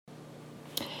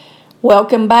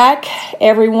Welcome back,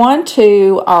 everyone,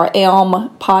 to our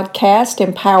Elm Podcast,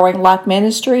 Empowering Life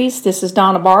Ministries. This is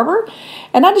Donna Barber,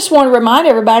 and I just want to remind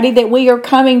everybody that we are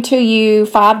coming to you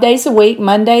 5 days a week,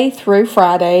 Monday through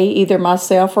Friday. Either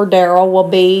myself or Daryl will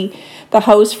be the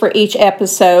host for each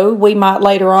episode. We might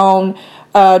later on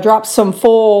drop some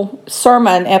full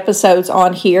sermon episodes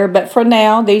on here, but for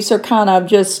now, these are kind of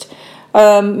just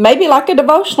maybe like a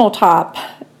devotional type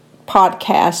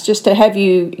podcast, just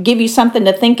to give you something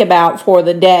to think about for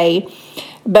the day.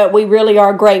 But we really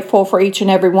are grateful for each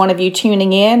and every one of you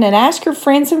tuning in, and ask your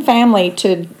friends and family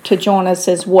to join us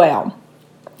as well.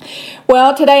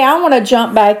 Well, today I want to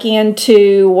jump back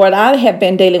into what I have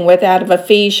been dealing with out of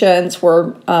Ephesians,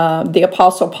 where the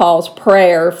Apostle Paul's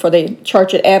prayer for the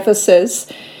church at Ephesus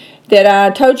that I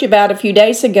told you about a few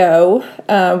days ago,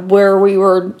 where we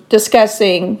were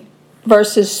discussing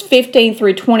verses 15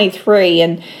 through 23,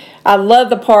 and I love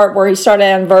the part where he started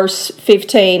in verse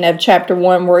 15 of chapter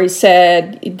 1, where he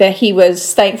said that he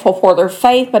was thankful for their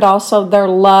faith, but also their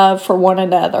love for one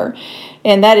another.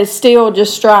 And that is still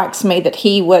just strikes me that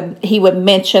he would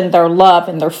mention their love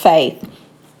and their faith.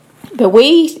 But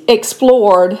we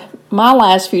explored my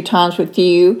last few times with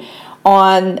you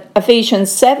on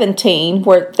Ephesians 17,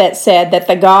 where that said that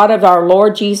the God of our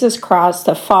Lord Jesus Christ,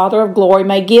 the Father of glory,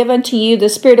 may give unto you the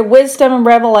spirit of wisdom and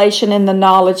revelation in the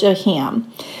knowledge of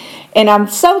him. And I'm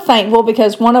so thankful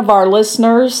because one of our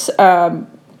listeners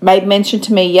made mention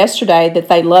to me yesterday that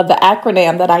they love the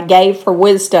acronym that I gave for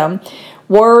wisdom,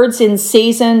 words in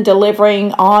season,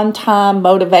 delivering on-time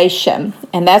motivation.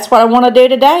 And that's what I want to do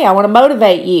today. I want to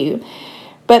motivate you.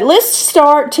 But let's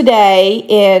start today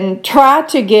and try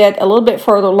to get a little bit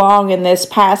further along in this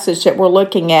passage that we're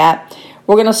looking at.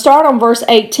 We're going to start on verse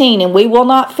 18, and we will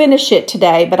not finish it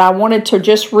today, but I wanted to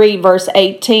just read verse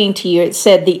 18 to you. It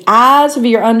said, "The eyes of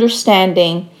your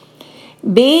understanding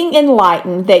being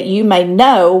enlightened, that you may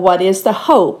know what is the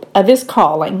hope of his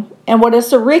calling, and what is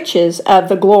the riches of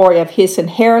the glory of his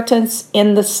inheritance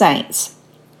in the saints."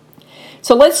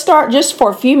 So let's start just for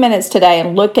a few minutes today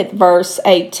and look at verse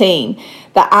 18.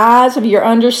 The eyes of your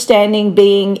understanding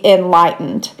being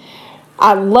enlightened.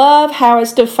 I love how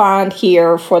it's defined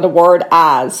here for the word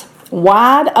eyes.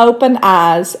 Wide open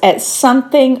eyes at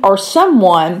something or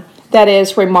someone that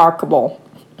is remarkable.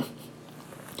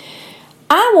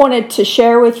 I wanted to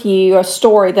share with you a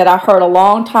story that I heard a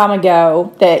long time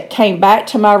ago that came back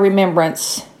to my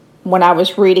remembrance when I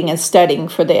was reading and studying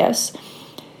for this.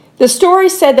 The story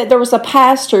said that there was a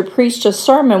pastor who preached a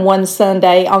sermon one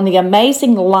Sunday on the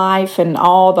amazing life and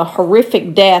all the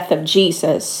horrific death of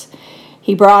Jesus.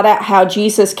 He brought out how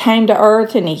Jesus came to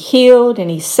earth and he healed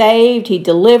and he saved, he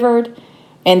delivered,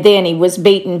 and then he was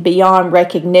beaten beyond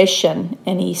recognition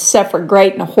and he suffered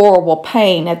great and horrible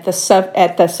pain at the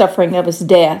suffering of his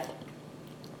death.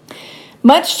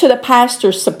 Much to the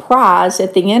pastor's surprise,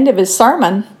 at the end of his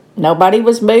sermon, nobody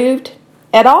was moved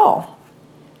at all.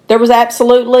 There was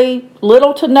absolutely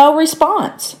little to no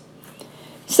response.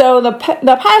 So the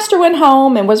pastor went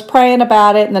home and was praying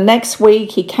about it, and the next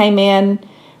week he came in.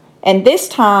 And this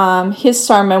time, his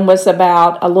sermon was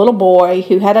about a little boy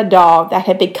who had a dog that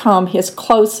had become his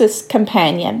closest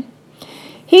companion.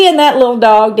 He and that little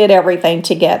dog did everything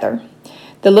together.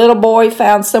 The little boy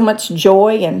found so much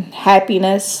joy and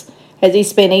happiness as he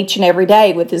spent each and every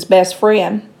day with his best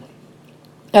friend.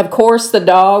 Of course, the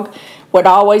dog would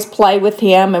always play with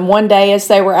him, and one day as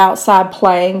they were outside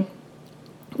playing,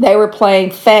 they were playing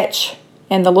fetch,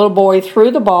 and the little boy threw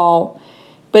the ball,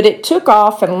 but it took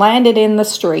off and landed in the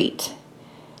street.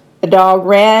 The dog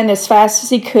ran as fast as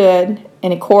he could,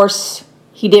 and of course,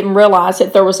 he didn't realize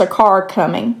that there was a car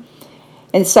coming.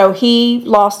 And so he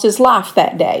lost his life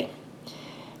that day.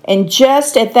 And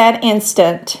just at that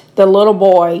instant, the little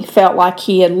boy felt like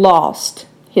he had lost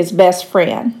his best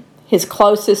friend, his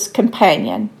closest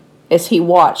companion, as he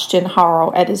watched in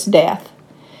horror at his death.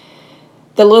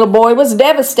 The little boy was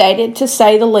devastated, to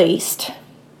say the least.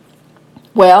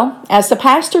 Well, as the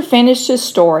pastor finished his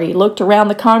story, he looked around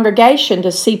the congregation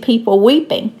to see people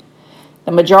weeping.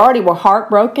 The majority were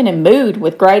heartbroken and moved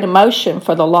with great emotion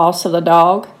for the loss of the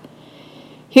dog.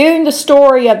 Hearing the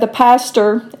story of the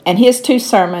pastor and his two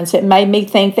sermons, it made me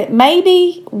think that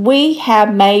maybe we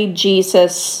have made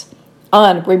Jesus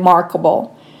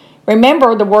unremarkable.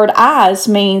 Remember, the word eyes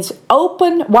means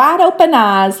open, wide open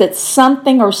eyes at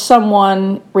something or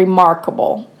someone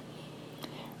remarkable.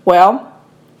 Well,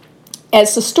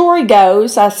 as the story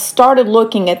goes, I started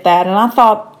looking at that, and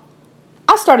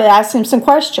I started asking some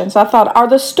questions. I thought, are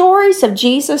the stories of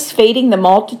Jesus feeding the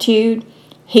multitude,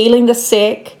 healing the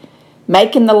sick,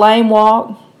 making the lame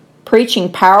walk,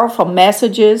 preaching powerful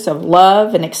messages of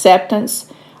love and acceptance,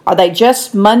 Are they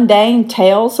just mundane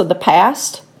tales of the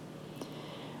past?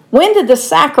 When did the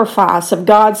sacrifice of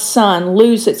God's Son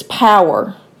lose its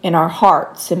power in our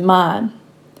hearts and mind?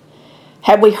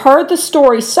 Have we heard the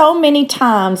story so many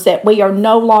times that we are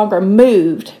no longer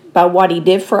moved by what He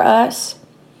did for us?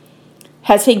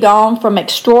 Has He gone from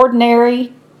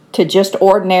extraordinary to just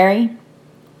ordinary?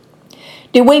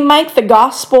 Do we make the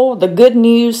gospel, the good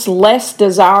news, less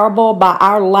desirable by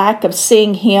our lack of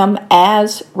seeing Him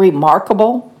as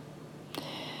remarkable?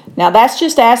 Now, that's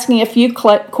just asking a few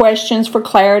questions for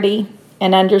clarity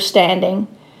and understanding.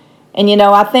 And,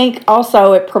 I think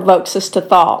also it provokes us to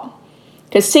thought.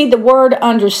 Because, see, the word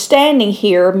understanding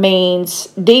here means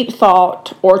deep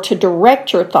thought or to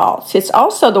direct your thoughts. It's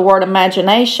also the word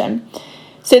imagination.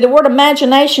 See, the word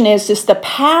imagination is just the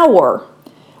power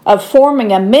of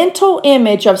forming a mental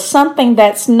image of something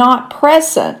that's not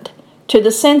present to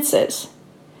the senses.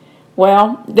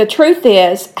 Well, the truth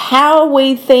is, how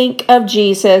we think of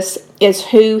Jesus is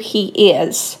who He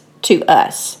is to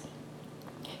us.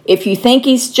 If you think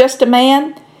He's just a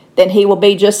man, then He will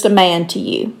be just a man to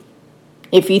you.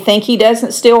 If you think He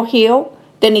doesn't still heal,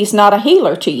 then He's not a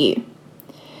healer to you.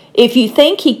 If you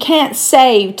think He can't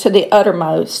save to the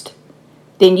uttermost,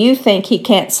 then you think He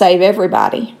can't save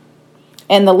everybody.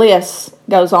 And the list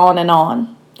goes on and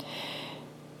on.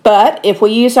 But if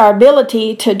we use our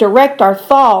ability to direct our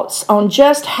thoughts on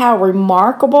just how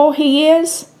remarkable He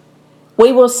is,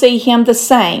 we will see Him the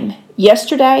same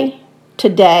yesterday,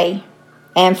 today,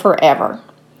 and forever.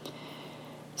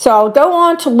 So I'll go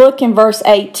on to look in verse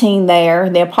 18 there.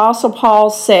 The Apostle Paul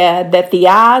said that the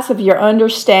eyes of your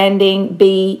understanding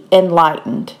be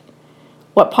enlightened.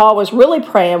 What Paul was really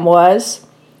praying was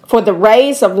for the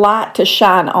rays of light to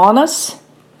shine on us,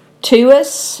 to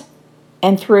us,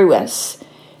 and through us,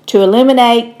 to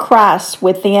illuminate Christ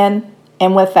within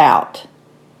and without.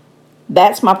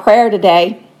 That's my prayer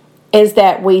today, is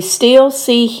that we still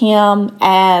see Him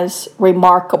as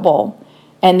remarkable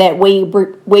and that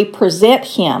we present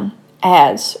Him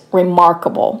as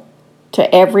remarkable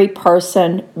to every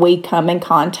person we come in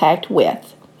contact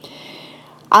with.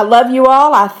 I love you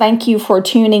all. I thank you for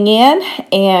tuning in,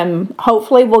 and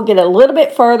hopefully we'll get a little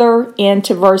bit further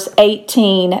into verse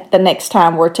 18 the next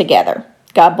time we're together.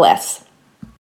 God bless.